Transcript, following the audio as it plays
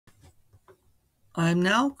I'm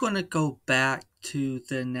now going to go back to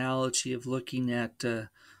the analogy of looking at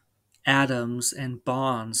atoms and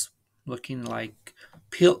bonds, looking like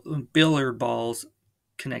billiard balls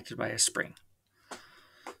connected by a spring.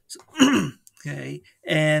 Okay,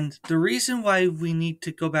 and the reason why we need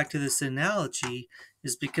to go back to this analogy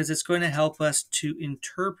is because it's going to help us to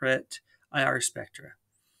interpret IR spectra.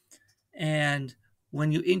 And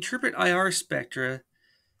when you interpret IR spectra,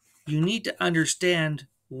 you need to understand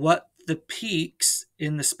what the peaks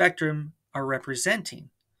in the spectrum are representing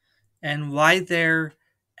and why they're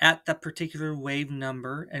at that particular wave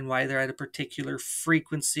number and why they're at a particular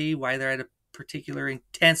frequency, why they're at a particular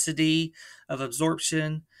intensity of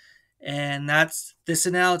absorption. And that's this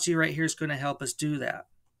analogy right here is going to help us do that.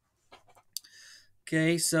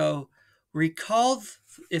 Okay, so recall,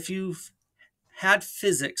 if you've had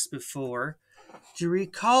physics before, do you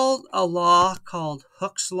recall a law called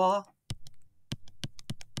Hooke's law?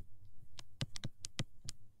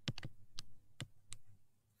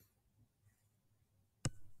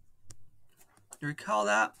 You recall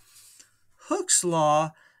that? Hooke's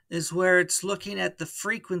law is where it's looking at the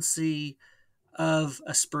frequency of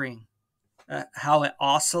a spring, how it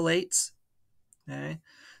oscillates. Okay,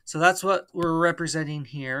 so that's what we're representing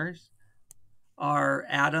here. Are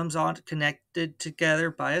atoms on connected together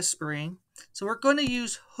by a spring. So we're going to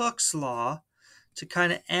use Hooke's law to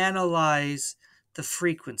kind of analyze the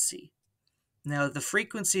frequency. Now, the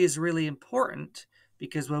frequency is really important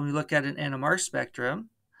because when we look at an NMR spectrum,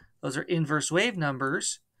 those are inverse wave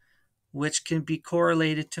numbers, which can be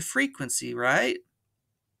correlated to frequency, right?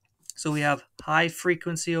 So we have high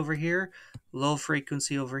frequency over here, low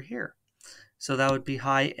frequency over here. So that would be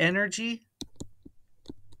high energy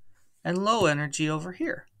and low energy over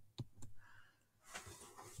here.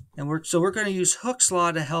 And we're going to use Hooke's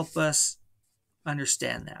law to help us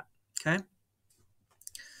understand that. Okay.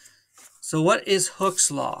 So what is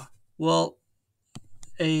Hooke's law? Well,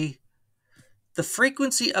 the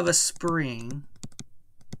frequency of a spring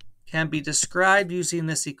can be described using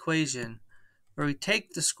this equation where we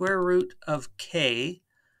take the square root of k,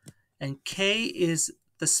 and k is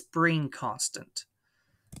the spring constant.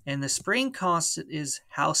 And the spring constant is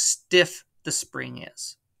how stiff the spring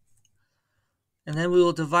is. And then we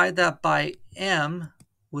will divide that by m,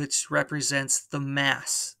 which represents the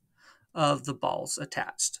mass of the balls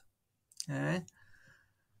attached. Okay.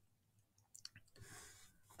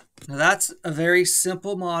 Now that's a very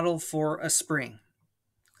simple model for a spring,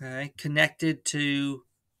 okay, connected to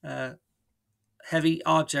heavy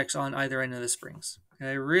objects on either end of the springs.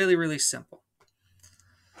 Okay, really, really simple.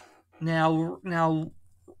 Now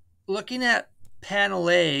looking at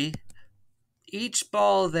panel A, each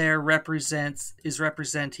ball there is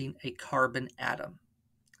representing a carbon atom.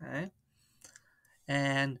 Okay,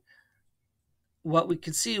 and what we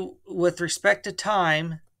can see with respect to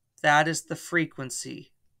time, that is the frequency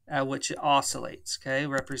at which it oscillates. Okay,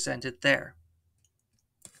 represented there.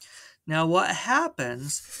 Now, what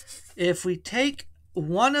happens if we take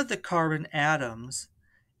one of the carbon atoms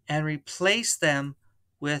and replace them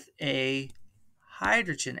with a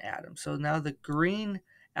hydrogen atom? So now the green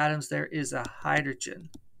atoms there is a hydrogen.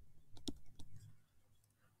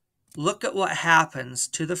 Look at what happens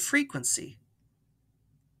to the frequency.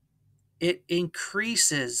 It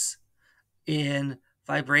increases in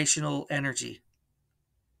vibrational energy.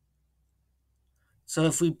 So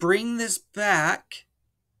if we bring this back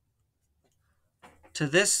to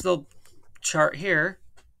this little chart here,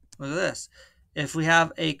 look at this. If we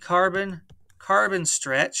have a carbon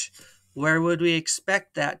stretch, where would we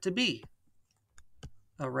expect that to be?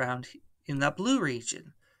 Around in that blue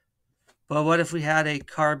region. But what if we had a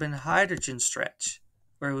carbon hydrogen stretch?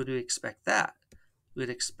 Where would we expect that? We'd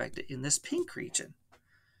expect it in this pink region.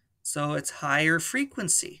 So it's higher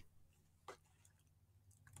frequency.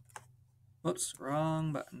 Whoops,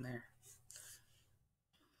 wrong button there.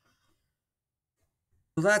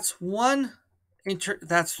 So that's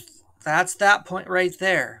that's that point right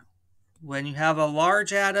there. When you have a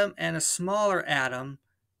large atom and a smaller atom,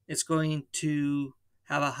 it's going to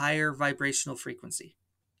have a higher vibrational frequency.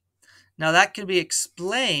 Now that can be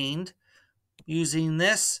explained using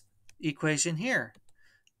this equation here,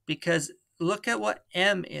 because look at what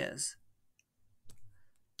m is.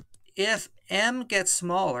 If m gets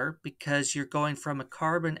smaller because you're going from a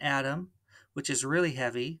carbon atom, which is really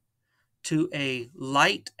heavy, to a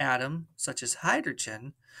light atom, such as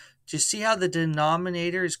hydrogen, do you see how the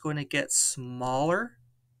denominator is going to get smaller?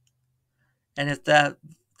 And if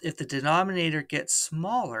the denominator gets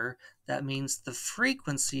smaller, that means the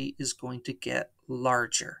frequency is going to get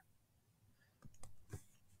larger.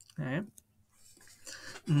 Okay.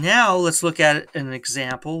 Now let's look at an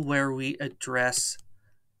example where we address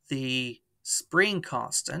the spring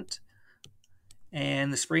constant.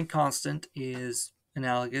 And the spring constant is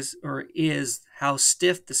analogous, or is how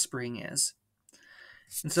stiff the spring is.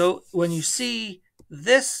 And so when you see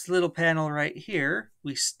this little panel right here,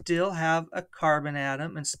 we still have a carbon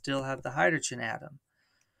atom and still have the hydrogen atom.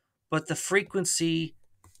 But the frequency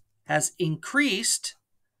has increased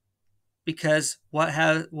because what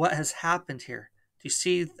has happened here? Do you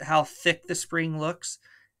see how thick the spring looks?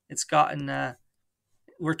 It's gotten,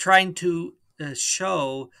 we're trying to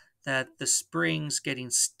show that the spring's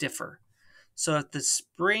getting stiffer. So if the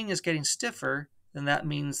spring is getting stiffer, then that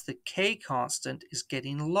means the K constant is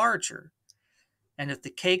getting larger. And if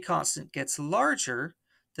the K constant gets larger,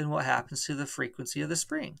 then what happens to the frequency of the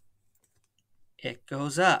spring? It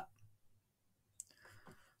goes up.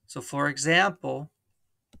 So for example,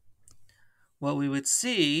 what we would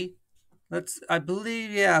see, I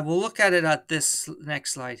believe, we'll look at it at this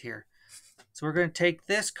next slide here. So we're going to take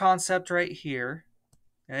this concept right here,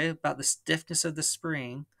 okay, about the stiffness of the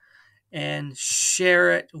spring, and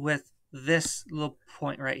share it with this little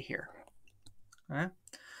point right here. Okay?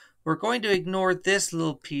 We're going to ignore this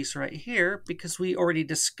little piece right here because we already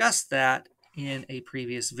discussed that in a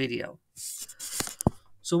previous video.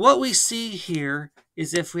 So what we see here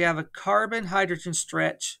is if we have a carbon-hydrogen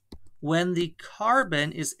stretch when the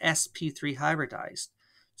carbon is sp3 hybridized.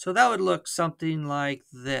 So that would look something like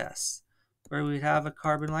this, where we'd have a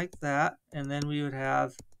carbon like that, and then we would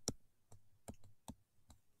have,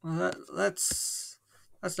 well, that's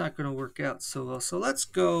not going to work out so well. So let's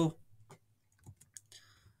go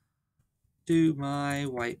to my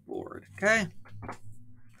whiteboard, okay?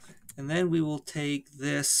 And then we will take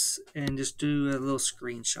this and just do a little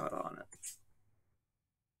screenshot on it.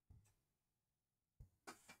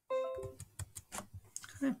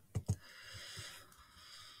 Okay.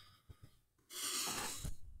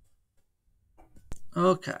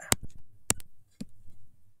 Okay.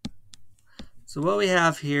 So what we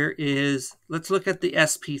have here is, let's look at the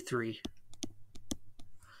sp3.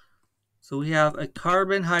 So we have a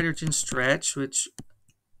carbon-hydrogen stretch, which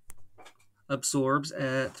absorbs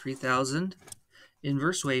at 3,000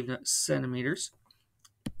 inverse wave centimeters.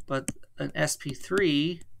 But an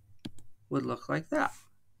sp3 would look like that.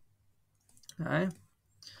 Okay.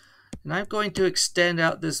 And I'm going to extend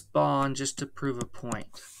out this bond just to prove a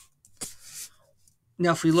point.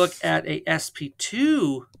 Now, if we look at a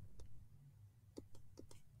sp2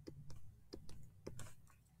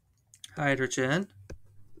 hydrogen,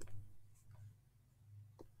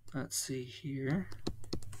 let's see here.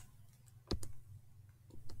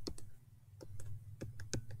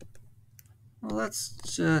 Well, let's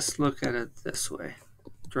just look at it this way.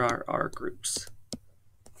 Draw our R groups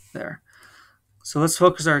there. So let's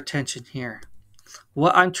focus our attention here.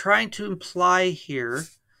 What I'm trying to imply here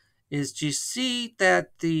is, do you see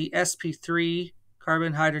that the sp3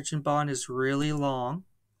 carbon-hydrogen bond is really long,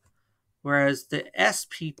 whereas the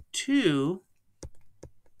sp2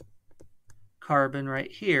 carbon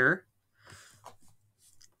right here,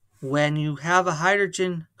 when you have a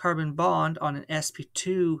hydrogen-carbon bond on an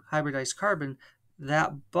sp2 hybridized carbon,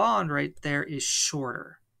 that bond right there is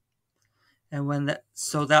shorter. And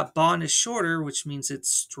so that bond is shorter, which means it's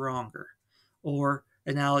stronger, or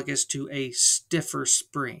analogous to a stiffer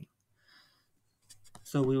spring.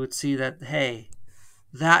 So we would see that, hey,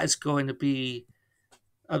 that is going to be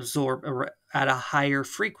absorbed at a higher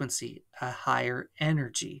frequency, a higher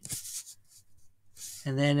energy.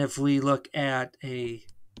 And then if we look at a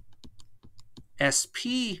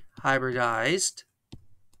sp hybridized,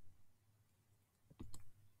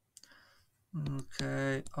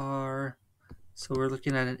 okay, R, so we're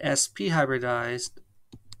looking at an sp hybridized.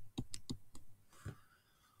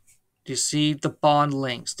 Do you see the bond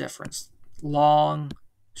lengths difference? Long,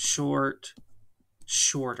 short,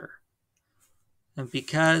 shorter. And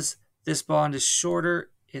because this bond is shorter,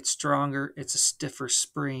 it's stronger, it's a stiffer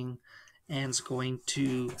spring, and it's going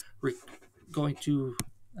to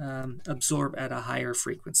absorb at a higher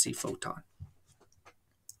frequency photon.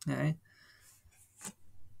 Okay.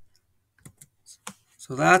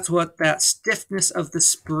 So that's what that stiffness of the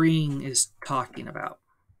spring is talking about.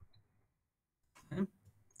 Okay.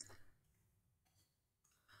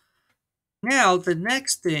 Now, the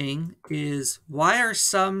next thing is, why are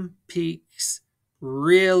some peaks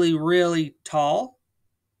really, really tall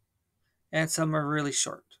and some are really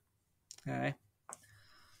short? Okay.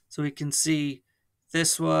 So we can see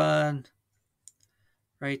this one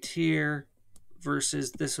right here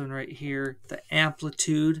versus this one right here. The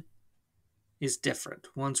amplitude is different.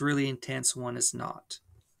 One's really intense, one is not.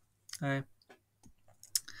 Okay.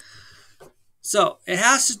 So it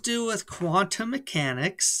has to do with quantum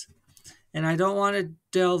mechanics, and I don't want to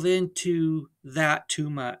delve into that too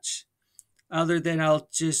much, other than I'll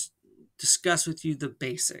just discuss with you the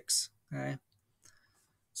basics. Okay.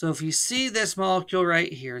 So if you see this molecule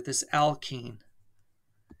right here, this alkene,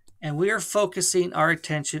 and we are focusing our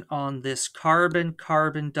attention on this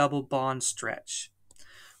carbon-carbon double bond stretch,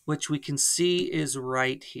 which we can see is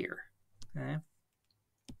right here. Okay.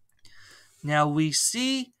 Now we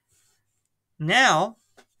see, now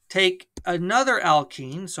take another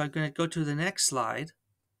alkene. So I'm going to go to the next slide.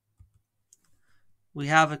 We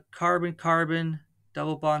have a carbon-carbon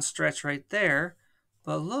double bond stretch right there.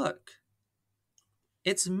 But look,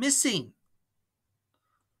 it's missing.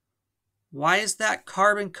 Why is that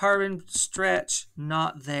carbon-carbon stretch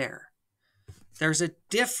not there? There's a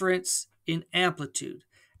difference in amplitude.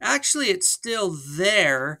 Actually, it's still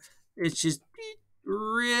there. It's just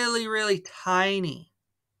really, really tiny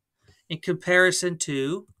in comparison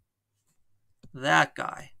to that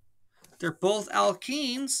guy. They're both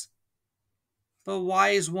alkenes, but why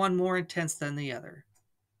is one more intense than the other?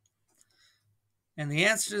 And the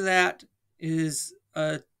answer to that is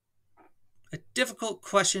a difficult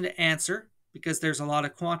question to answer because there's a lot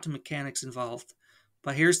of quantum mechanics involved.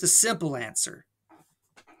 But here's the simple answer.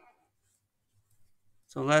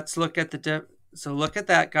 So let's look at look at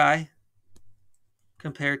that guy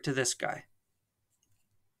compared to this guy.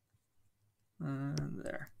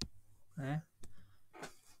 There. Okay.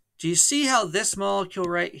 Do you see how this molecule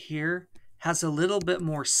right here has a little bit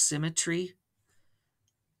more symmetry?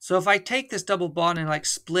 So if I take this double bond and like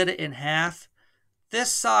split it in half,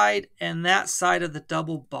 this side and that side of the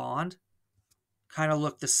double bond kind of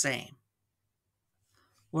look the same.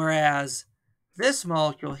 Whereas this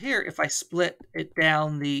molecule here, if I split it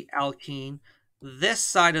down the alkene, this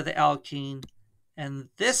side of the alkene and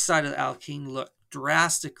this side of the alkene look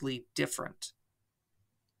drastically different.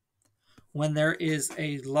 When there is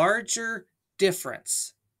a larger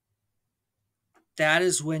difference, that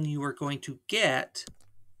is when you are going to get,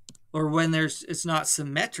 or when it's not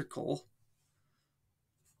symmetrical,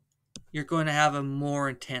 you're going to have a more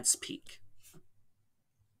intense peak.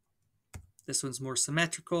 This one's more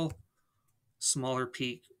symmetrical, smaller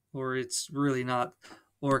peak, or it's really not,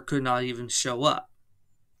 or it could not even show up.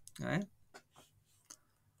 Okay.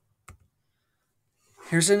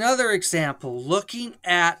 Here's another example, looking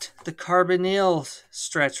at the carbonyl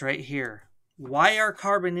stretch right here. Why are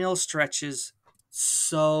carbonyl stretches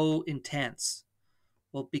so intense?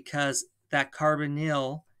 Well, because that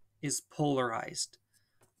carbonyl is polarized.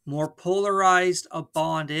 More polarized a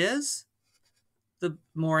bond is, the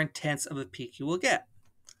more intense of a peak you will get.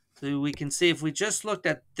 So we can see if we just looked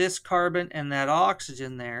at this carbon and that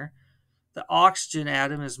oxygen there, the oxygen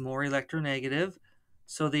atom is more electronegative,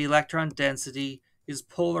 so the electron density is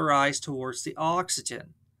polarized towards the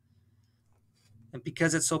oxygen. And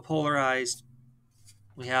because it's so polarized,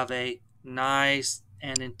 we have a nice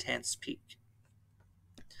and intense peak.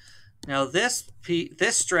 Now this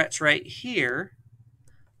stretch right here,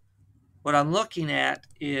 what I'm looking at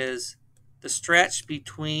is the stretch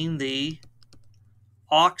between the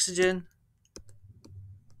oxygen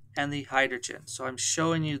and the hydrogen. So I'm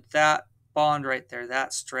showing you that bond right there,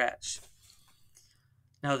 that stretch.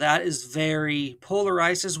 Now that is very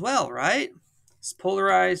polarized as well, right? It's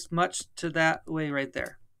polarized much to that way right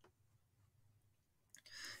there.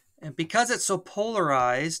 And because it's so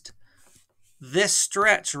polarized, this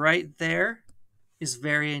stretch right there is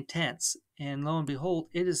very intense. And lo and behold,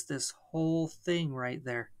 it is this whole thing right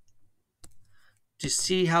there. Do you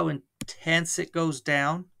see how intense it goes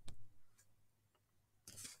down?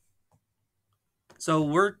 So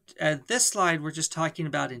we're at this slide, we're just talking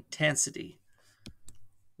about intensity.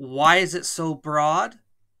 Why is it so broad?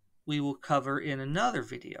 We will cover in another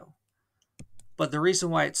video. But the reason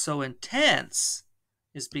why it's so intense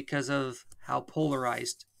is because of how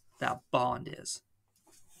polarized that bond is.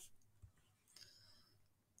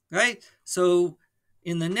 Right? So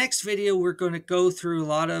in the next video, we're going to go through a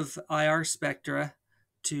lot of IR spectra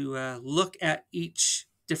to look at each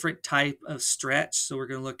different type of stretch. So we're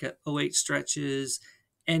going to look at OH stretches,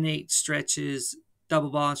 NH stretches, double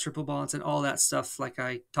bonds, triple bonds, and all that stuff like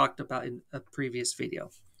I talked about in a previous video.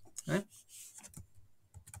 Okay?